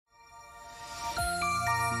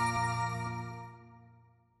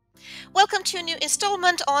Welcome to a new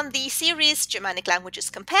installment on the series Germanic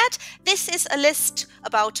Languages Compared. This is a list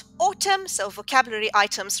about autumn, so vocabulary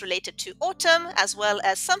items related to autumn, as well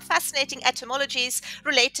as some fascinating etymologies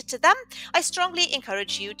related to them. I strongly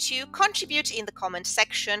encourage you to contribute in the comment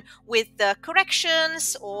section with the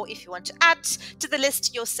corrections, or if you want to add to the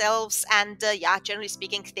list yourselves, and generally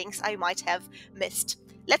speaking, things I might have missed.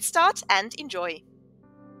 Let's start and enjoy.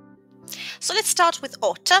 So let's start with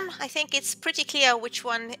autumn. I think it's pretty clear which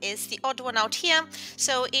one is the odd one out here.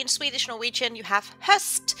 So in Swedish, Norwegian, you have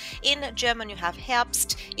höst. In German, you have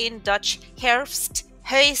Herbst. In Dutch, Herbst.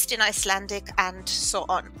 Höst in Icelandic, and so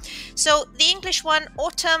on. So the English one,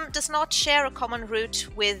 autumn, does not share a common root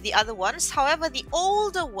with the other ones. However, the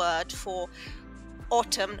older word for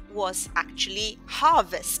autumn was actually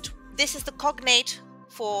harvest. This is the cognate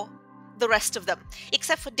for the rest of them,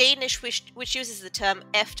 except for Danish, which uses the term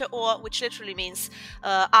efterår, which literally means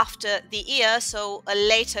after the ear, so a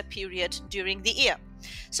later period during the ear.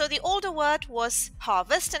 So the older word was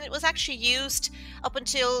harvest, and it was actually used up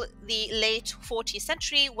until the late 14th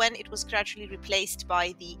century, when it was gradually replaced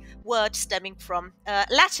by the word stemming from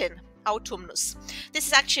Latin, autumnus. This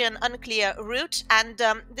is actually an unclear root, and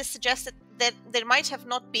this suggests that there might have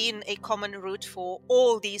not been a common root for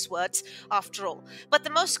all these words after all. But the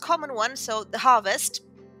most common one, so the harvest,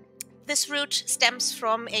 this root stems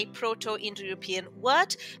from a Proto-Indo-European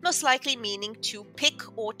word, most likely meaning to pick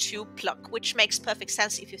or to pluck, which makes perfect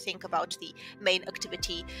sense if you think about the main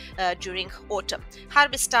activity during autumn.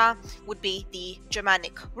 Harvesta would be the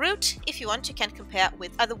Germanic root. If you want, you can compare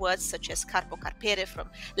with other words such as carpo carpere from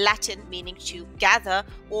Latin, meaning to gather,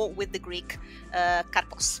 or with the Greek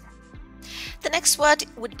karpos. The next word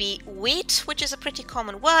would be wheat, which is a pretty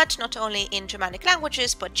common word, not only in Germanic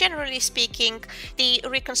languages, but generally speaking. The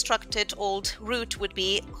reconstructed old root would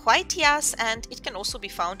be huitias, and it can also be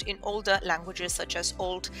found in older languages such as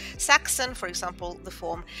Old Saxon, for example, the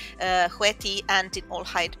form hueti, and in Old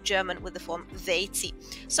High German with the form veitsi.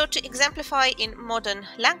 So to exemplify in modern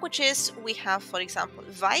languages, we have, for example,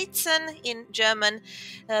 Weizen in German,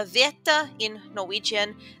 Hvete in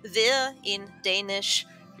Norwegian, Vir in Danish,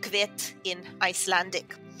 Kvet in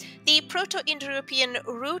Icelandic. The Proto-Indo-European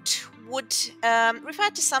root would refer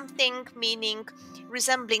to something meaning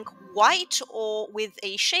resembling white or with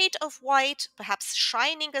a shade of white, perhaps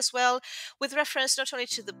shining as well, with reference not only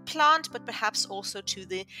to the plant but perhaps also to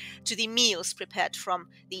the meals prepared from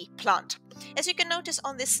the plant. As you can notice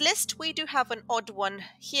on this list, we do have an odd one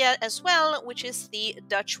here as well, which is the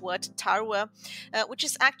Dutch word tarwe, which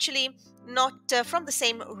is actually not from the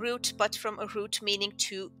same root, but from a root meaning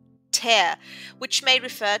to tear, which may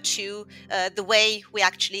refer to the way we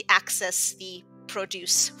actually access the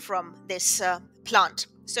produce from this plant.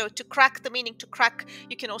 So to crack, the meaning to crack,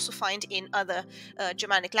 you can also find in other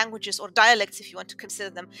Germanic languages or dialects, if you want to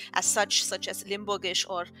consider them as such as Limburgish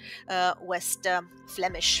or West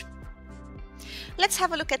Flemish. Let's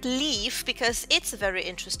have a look at leaf, because it's a very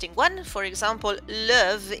interesting one. For example,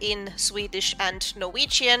 löv in Swedish and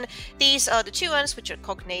Norwegian. These are the two ones which are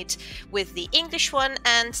cognate with the English one,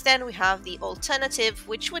 and then we have the alternative,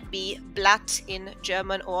 which would be blatt in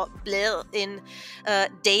German, or blad in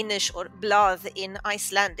Danish, or blad in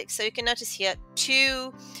Icelandic. So you can notice here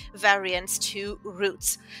two variants, two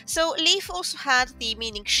roots. So leaf also had the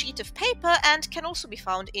meaning sheet of paper, and can also be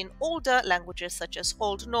found in older languages such as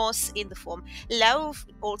Old Norse in the form lauf,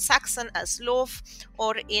 Old Saxon as lof,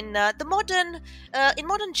 or in modern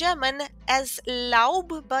German as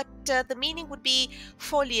Laub, but the meaning would be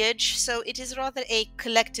foliage. So it is rather a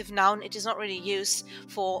collective noun. It is not really used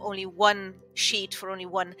for only one sheet, for only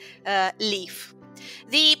one leaf.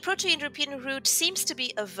 The Proto-Indo-European root seems to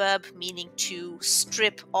be a verb meaning to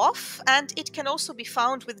strip off, and it can also be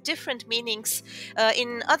found with different meanings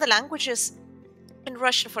in other languages. In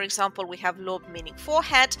Russian, for example, we have lob meaning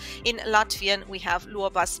forehead. In Latvian, we have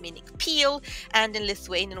luobas meaning peel, and in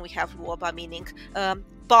Lithuanian, we have luoba meaning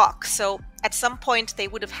bark. So at some point, they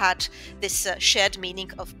would have had this shared meaning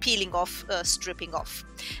of peeling off, stripping off.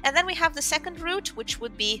 And then we have the second root, which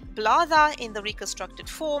would be blada in the reconstructed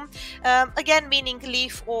form, again meaning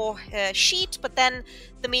leaf or sheet, but then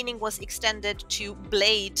the meaning was extended to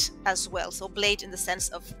blade as well. So blade in the sense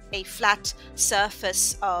of a flat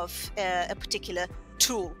surface of a particular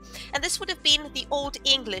tool. And this would have been the Old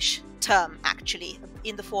English term, actually,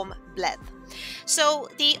 in the form bled. So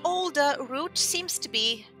the older root seems to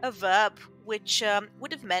be a verb which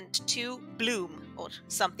would have meant to bloom, or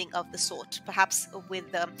something of the sort, perhaps with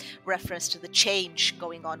reference to the change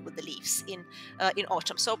going on with the leaves in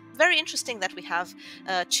autumn. So very interesting that we have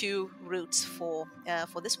two roots for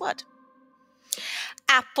this word.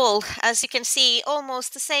 Apple, as you can see,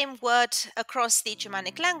 almost the same word across the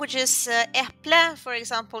Germanic languages. Äpple, for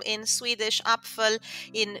example, in Swedish, Apfel,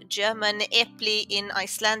 in German, Äppli, in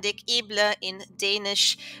Icelandic, Ible, in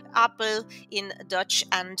Danish, Apple, in Dutch,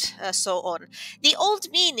 and so on. The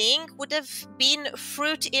old meaning would have been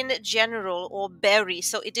fruit in general or berry,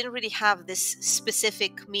 so it didn't really have this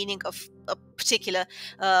specific meaning of a particular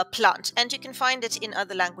plant, and you can find it in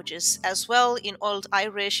other languages as well, in Old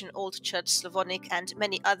Irish, in Old Church Slavonic, and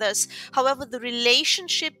many others. However, the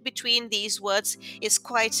relationship between these words is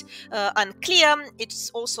quite unclear.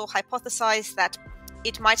 It's also hypothesized that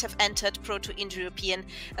it might have entered Proto-Indo-European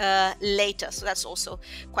later, so that's also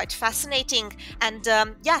quite fascinating. And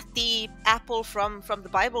yeah, the apple from the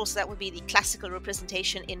Bible, so that would be the classical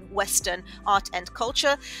representation in Western art and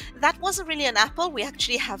culture. That wasn't really an apple. We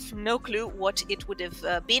actually have no clue what it would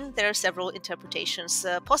have been. There are several interpretations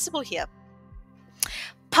possible here.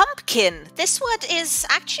 Pumpkin. This word is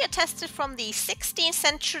actually attested from the 16th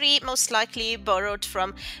century, most likely borrowed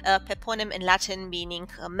from peponym in Latin, meaning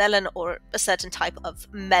a melon or a certain type of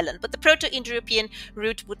melon. But the Proto-Indo-European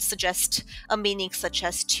root would suggest a meaning such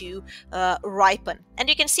as to ripen. And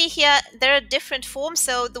you can see here there are different forms.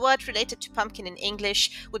 So the word related to pumpkin in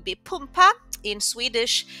English would be pumpa in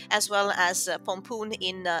Swedish, as well as pompoen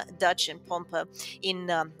in Dutch and pompe in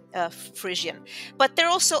Frisian. But there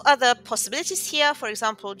are also other possibilities here. For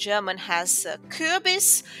example, German has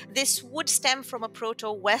Kürbis. This would stem from a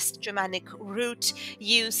Proto-West Germanic root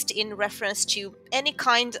used in reference to any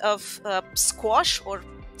kind of squash or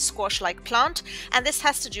squash-like plant, and this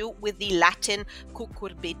has to do with the Latin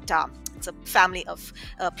cucurbita. It's a family of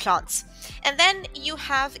plants. And then you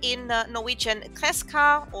have in Norwegian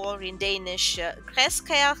kreska, or in Danish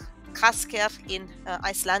kresker, krasker in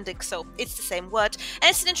Icelandic, so it's the same word. And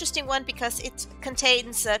it's an interesting one because it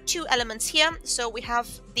contains two elements here. So we have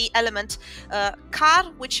the element kar,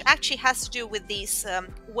 which actually has to do with these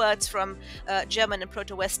words from German and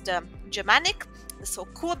Proto-West Germanic. So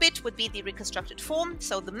kurbit would be the reconstructed form,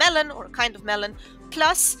 so the melon or a kind of melon,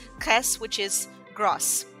 plus kres, which is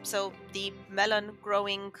grass. So the melon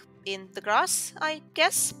growing in the grass, I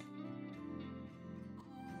guess.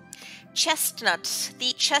 Chestnut.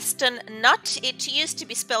 The chestnut, it used to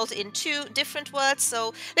be spelled in two different words,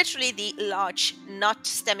 so literally the large nut,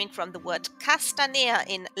 stemming from the word castanea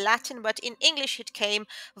in Latin, but in English it came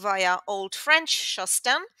via Old French,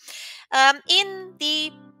 chastain. In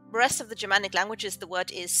the rest of the Germanic languages, the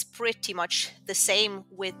word is pretty much the same,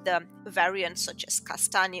 with variants such as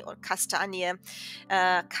castani or castanie,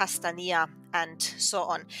 castania, and so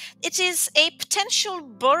on. It is a potential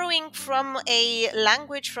borrowing from a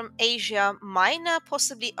language from Asia Minor,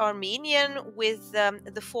 possibly Armenian, with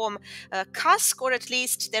the form kask, or at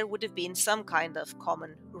least there would have been some kind of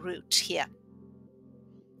common root here.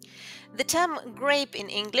 The term grape in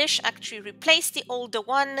English actually replaced the older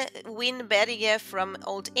one, vinberge, from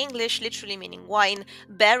Old English, literally meaning wine,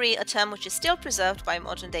 berry, a term which is still preserved by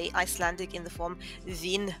modern-day Icelandic in the form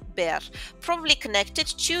vinber, probably connected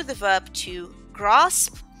to the verb to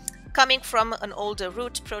grasp, coming from an older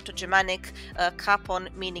root, Proto-Germanic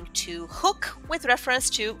kapon, meaning to hook, with reference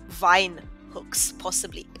to vine hooks,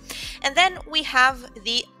 possibly. And then we have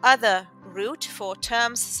the other root for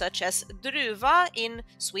terms such as druva in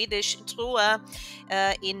Swedish, trua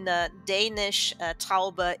in Danish,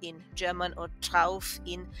 traube in German, or trauf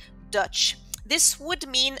in Dutch. This would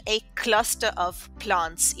mean a cluster of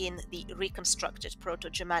plants in the reconstructed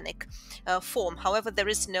Proto-Germanic form. However, there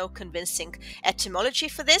is no convincing etymology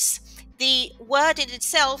for this. The word in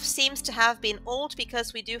itself seems to have been old,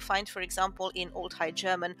 because we do find, for example, in Old High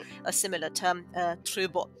German a similar term,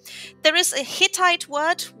 trübo. There is a Hittite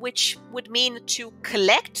word which would mean to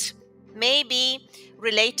collect, maybe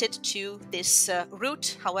related to this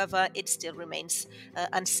root. However, it still remains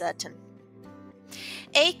uncertain.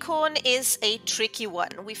 Acorn is a tricky one.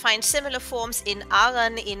 We find similar forms in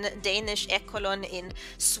Aran in Danish, ekolon in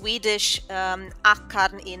Swedish,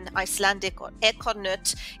 akarn in Icelandic, or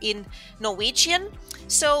ekornut in Norwegian.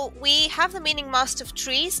 So we have the meaning mast of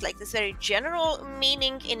trees, like this very general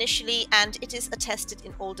meaning initially, and it is attested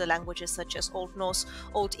in older languages such as Old Norse,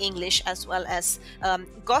 Old English, as well as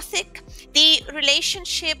Gothic. The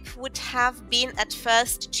relationship would have been at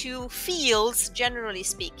first to fields, generally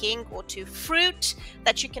speaking, or to fruit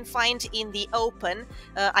that you can find in the open,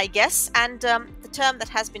 I guess, and the term that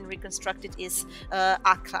has been reconstructed is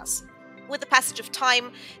akras. With the passage of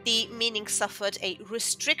time, the meaning suffered a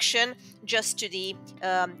restriction just to the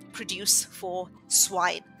produce for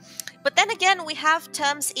swine. But then again, we have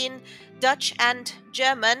terms in Dutch and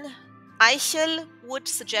German, Eichel would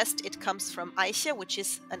suggest it comes from Eiche, which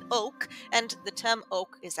is an oak, and the term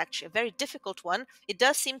oak is actually a very difficult one. It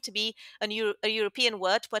does seem to be a European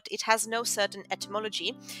word, but it has no certain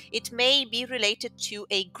etymology. It may be related to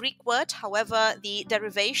a Greek word, however, the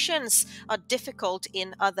derivations are difficult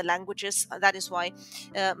in other languages. That is why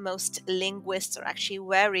most linguists are actually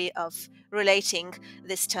wary of relating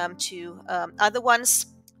this term to other ones.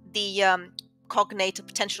 The cognate, a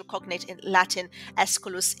potential cognate in Latin,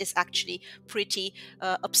 esculus, is actually pretty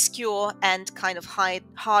obscure and kind of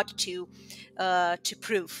hard to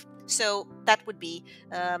prove. So that would be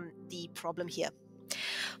the problem here.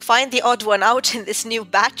 Find the odd one out in this new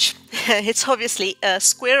batch. It's obviously a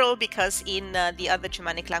squirrel, because in the other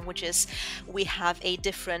Germanic languages we have a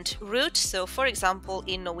different root. So for example,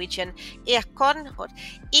 in Norwegian, ekorn or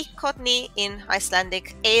ikorni in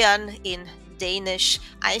Icelandic, ean in Danish,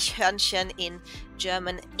 Eichhörnchen in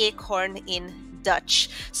German, Ekhorn in Dutch.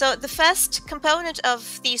 So the first component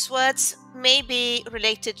of these words may be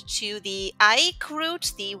related to the Eik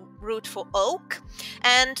root, the root for oak,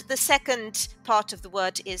 and the second part of the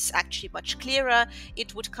word is actually much clearer.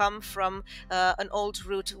 It would come from an old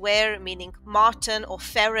root were, meaning marten or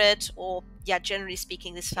ferret, or generally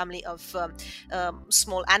speaking, this family of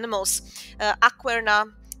small animals.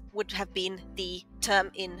 Aquerna would have been the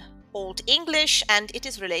term in Old English, and it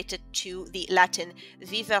is related to the Latin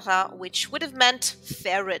vivera, which would have meant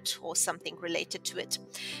ferret or something related to it.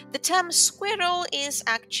 The term squirrel is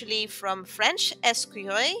actually from French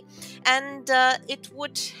escureuil, and it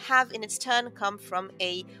would have in its turn come from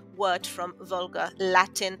a word from Vulgar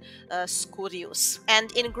Latin, scurius.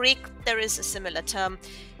 And in Greek there is a similar term,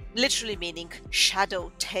 literally meaning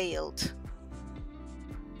shadow-tailed.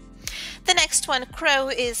 The next one, crow,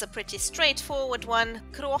 is a pretty straightforward one.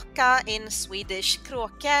 Kråka in Swedish,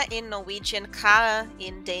 kråka in Norwegian, krae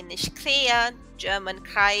in Danish, krea, German,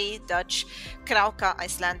 kraj, Dutch, krauka,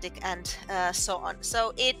 Icelandic, and so on.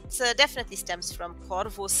 So it definitely stems from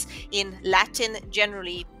corvus in Latin,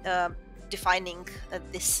 generally defining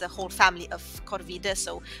this whole family of corvide,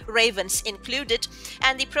 so ravens included.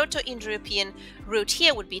 And the Proto-Indo-European root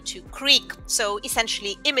here would be to creak, so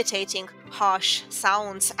essentially imitating harsh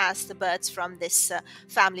sounds as the birds from this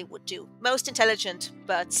family would do. Most intelligent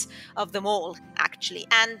birds of them all, actually.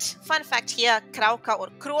 And fun fact here, krauka or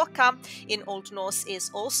kråka in Old Norse is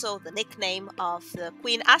also the nickname of the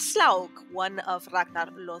Queen Aslaug, one of Ragnar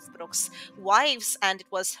Lothbrok's wives, and it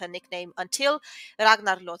was her nickname until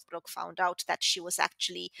Ragnar Lothbrok found out that she was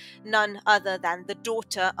actually none other than the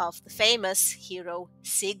daughter of the famous hero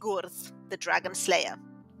Sigurd, the dragon slayer.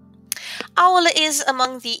 Owl is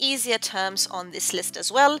among the easier terms on this list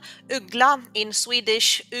as well. Ugla in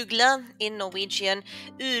Swedish, ugle in Norwegian,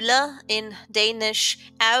 ule in Danish,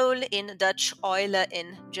 owl in Dutch, Eule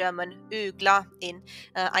in German, ugla in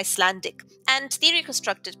Icelandic. And the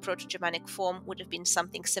reconstructed Proto-Germanic form would have been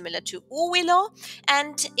something similar to uwilo,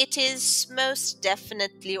 and it is most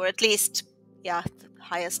definitely, or at least, the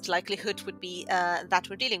highest likelihood would be that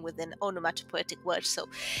we're dealing with an onomatopoetic word. So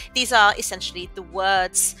these are essentially the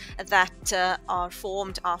words that are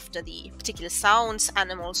formed after the particular sounds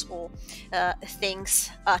animals or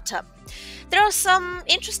things utter. There are some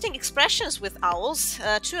interesting expressions with owls.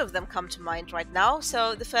 Two of them come to mind right now.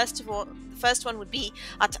 So the first one would be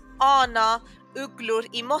at ana ugglor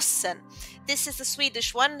I mossen. This is the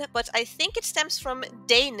Swedish one, but I think it stems from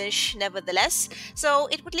Danish nevertheless. So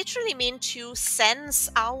it would literally mean to sense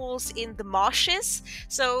owls in the marshes.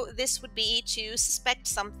 So this would be to suspect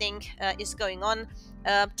something is going on.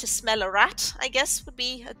 To smell a rat, I guess, would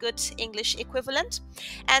be a good English equivalent.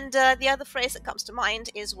 And the other phrase that comes to mind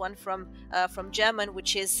is one from German,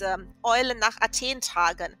 which is Eulen nach Athen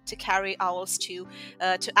tragen, to carry owls to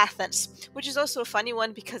Athens, which is also a funny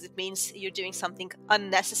one because it means you're doing something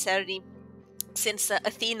unnecessary, since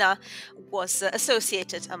Athena was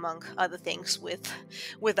associated, among other things,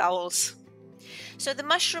 with owls. So the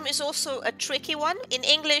mushroom is also a tricky one. In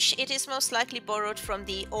English, it is most likely borrowed from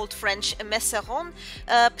the Old French messeron,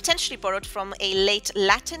 potentially borrowed from a late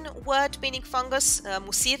Latin word meaning fungus,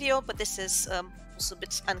 musirio, but this is also a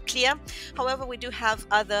bit unclear. However, we do have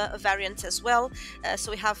other variants as well.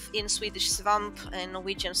 So we have in Swedish svamp, in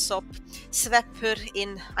Norwegian sopp, sveppur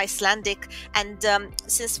in Icelandic, and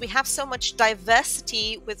since we have so much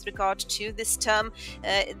diversity with regard to this term,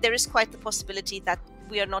 there is quite the possibility that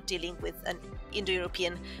we are not dealing with an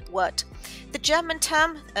Indo-European word. The German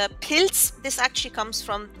term pilz, this actually comes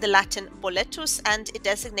from the Latin boletus, and it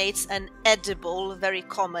designates an edible, very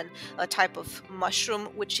common type of mushroom,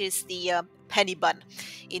 which is the penny bun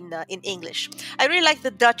in English. I really like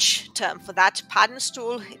the Dutch term for that,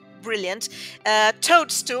 paddenstoel. brilliant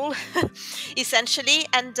toadstool, essentially.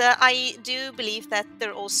 And I do believe that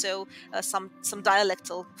there are also some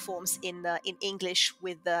dialectal forms in English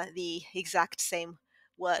with the exact same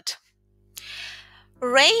word.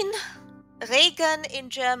 Rain, Regen in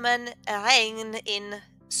German, Regn in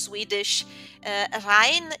Swedish,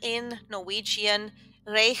 Rhein in Norwegian,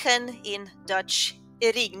 Regen in Dutch,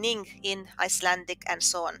 Rigning in Icelandic, and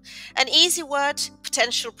so on. An easy word,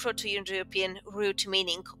 potential Proto-Indo-European root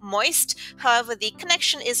meaning moist. However, the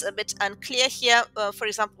connection is a bit unclear here. For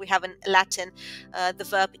example, we have in Latin the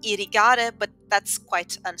verb irrigare, but that's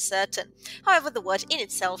quite uncertain. However, the word in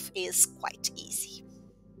itself is quite easy.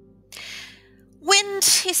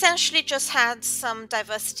 Wind essentially just had some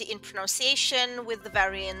diversity in pronunciation with the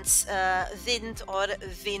variants vind or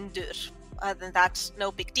vindur. Other than that,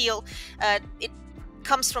 no big deal. It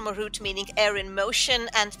comes from a root meaning air in motion,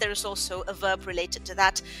 and there is also a verb related to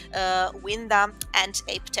that, winda, and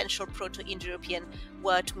a potential Proto-Indo-European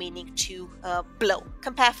word meaning to blow.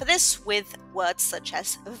 Compare for this with words such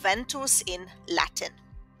as ventus in Latin.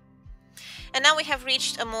 And now we have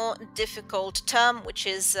reached a more difficult term, which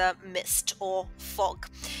is mist or fog.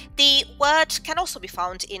 The word can also be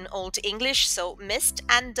found in Old English, so mist,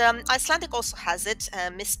 and Icelandic also has it,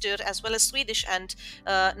 mistur, as well as Swedish and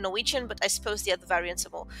Norwegian, but I suppose the other variants are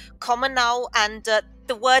more common now, and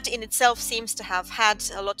the word in itself seems to have had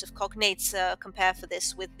a lot of cognates. Compare for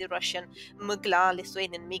this with the Russian mugla,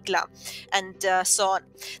 Lithuanian migla, and so on.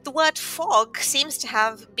 The word fog seems to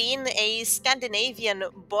have been a Scandinavian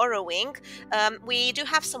borrowing. We do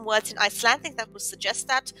have some words in Icelandic that would suggest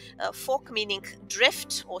that, fog meaning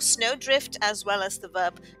drift or snowdrift, as well as the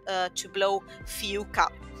verb to blow,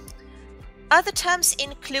 fjúka. Other terms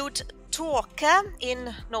include tåke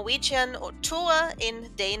in Norwegian or tåa in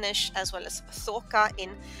Danish, as well as þoka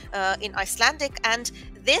in Icelandic, and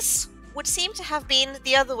this would seem to have been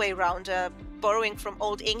the other way around, borrowing from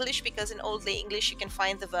Old English, because in Old English you can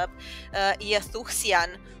find the verb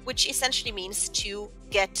jötusian, which essentially means to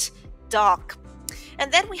get dark.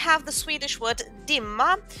 And then we have the Swedish word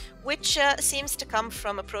dimma, which seems to come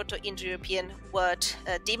from a Proto-Indo-European word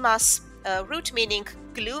dimmas, root meaning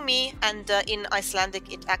gloomy, and in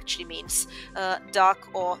Icelandic it actually means dark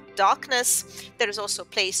or darkness. There is also a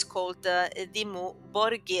place called Dimmu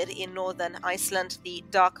Borgir in northern Iceland, the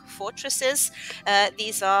dark fortresses.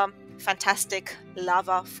 These are fantastic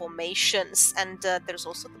lava formations, and there's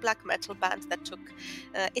also the black metal band that took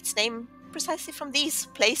its name precisely from these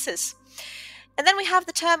places. And then we have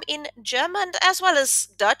the term in German as well as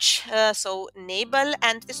Dutch, so nebel,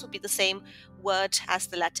 and this would be the same word as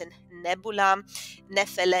the Latin nebula,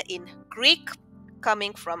 nephele in Greek,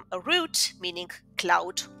 coming from a root meaning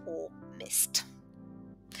cloud or mist.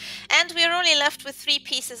 And we are only left with 3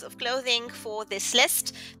 pieces of clothing for this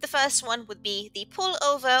list. The first one would be the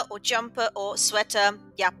pullover or jumper or sweater,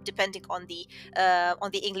 depending on the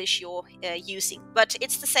English you're using. But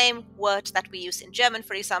it's the same word that we use in German,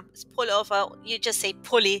 for example, it's pullover. You just say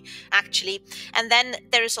pulli, actually. And then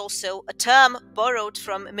there is also a term borrowed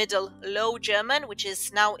from Middle Low German, which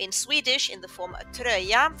is now in Swedish in the form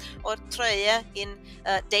tröja or tröje in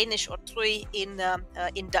Danish, or trøy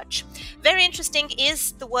in Dutch. Very interesting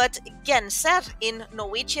is the word genser in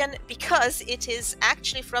Norwegian, because it is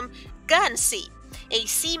actually from Guernsey, a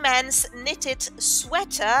seaman's knitted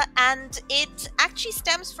sweater, and it actually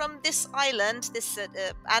stems from this island,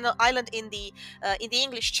 island in the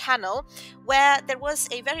English Channel, where there was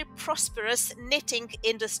a very prosperous knitting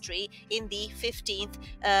industry in the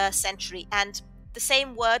 15th century, and the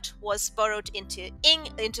same word was borrowed into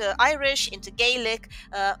Irish, into Gaelic,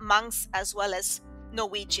 Manx, as well as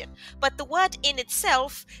Norwegian. But the word in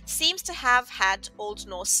itself seems to have had Old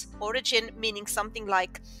Norse origin, meaning something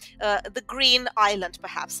like the green island,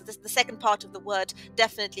 perhaps. The second part of the word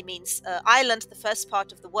definitely means island. The first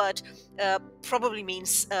part of the word probably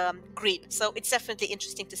means green. So it's definitely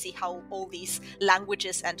interesting to see how all these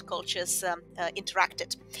languages and cultures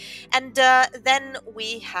interacted. And then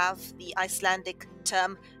we have the Icelandic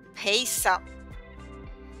term peisa.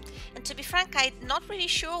 And to be frank, I'm not really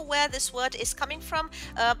sure where this word is coming from.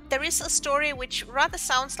 There is a story which rather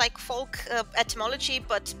sounds like folk etymology,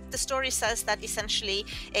 but the story says that essentially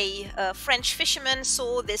a French fisherman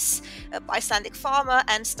saw this Icelandic farmer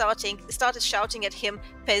and started shouting at him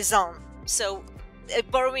paysan. So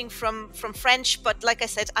borrowing from French, but like I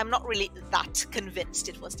said, I'm not really that convinced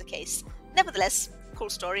it was the case. Nevertheless, cool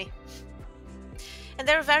story. And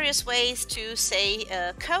there are various ways to say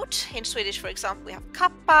coat. In Swedish, for example, we have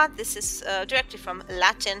kappa. This is directly from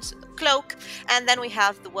Latin, so cloak. And then we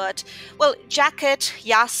have the word, well, jacket,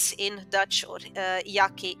 jas in Dutch, or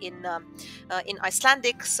jaki in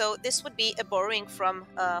Icelandic. So this would be a borrowing from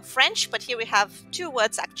French, but here we have two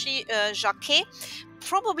words actually, jaquet,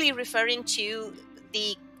 probably referring to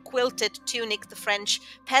the quilted tunic the French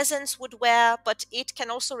peasants would wear, but it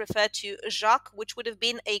can also refer to jacque, which would have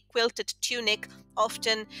been a quilted tunic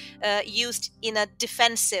often used in a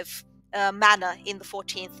defensive manner in the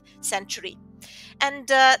 14th century. And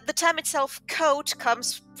the term itself, coat,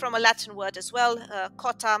 comes from a Latin word as well,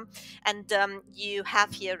 cotta, and you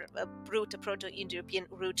have here a Proto-Indo-European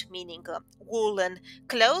root meaning woolen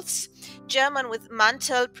clothes. German with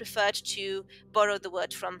mantel preferred to borrow the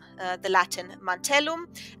word from the Latin mantellum,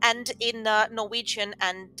 and in Norwegian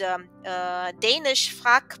and Danish,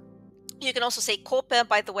 frack. You can also say kåpe,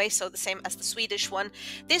 by the way, so the same as the Swedish one.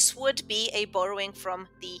 This would be a borrowing from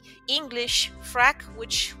the English frack,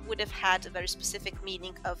 which would have had a very specific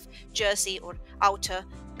meaning of jersey or outer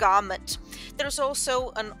garment. There is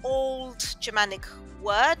also an old Germanic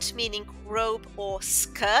word meaning robe or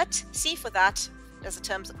skirt. See for that, as a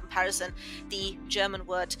terms of comparison, the German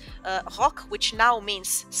word rock, which now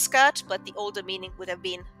means skirt, but the older meaning would have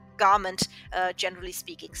been garment, generally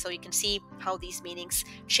speaking. So you can see how these meanings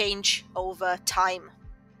change over time.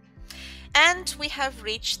 And we have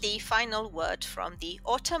reached the final word from the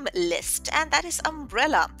autumn list, and that is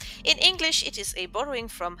umbrella. In English, it is a borrowing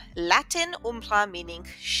from Latin, umbra, meaning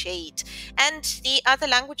shade. And the other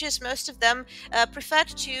languages, most of them, preferred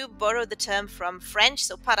to borrow the term from French.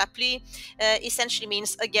 So parapluie essentially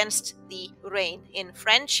means against the rain in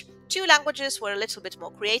French. Two languages were a little bit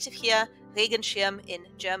more creative here. Regenschirm in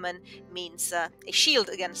German means a shield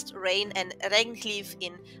against rain, and Regnhlíf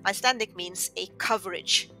in Icelandic means a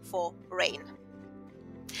coverage for rain.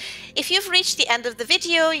 If you've reached the end of the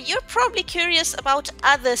video, you're probably curious about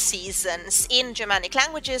other seasons in Germanic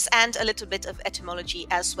languages and a little bit of etymology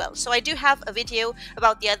as well. So I do have a video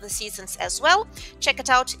about the other seasons as well. Check it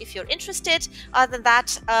out if you're interested. Other than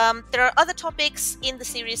that, there are other topics in the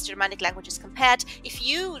series Germanic Languages Compared. If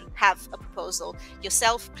you have a proposal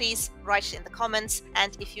yourself, please write it in the comments.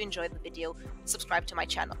 And if you enjoyed the video, subscribe to my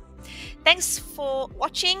channel. Thanks for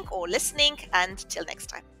watching or listening, and till next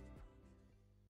time.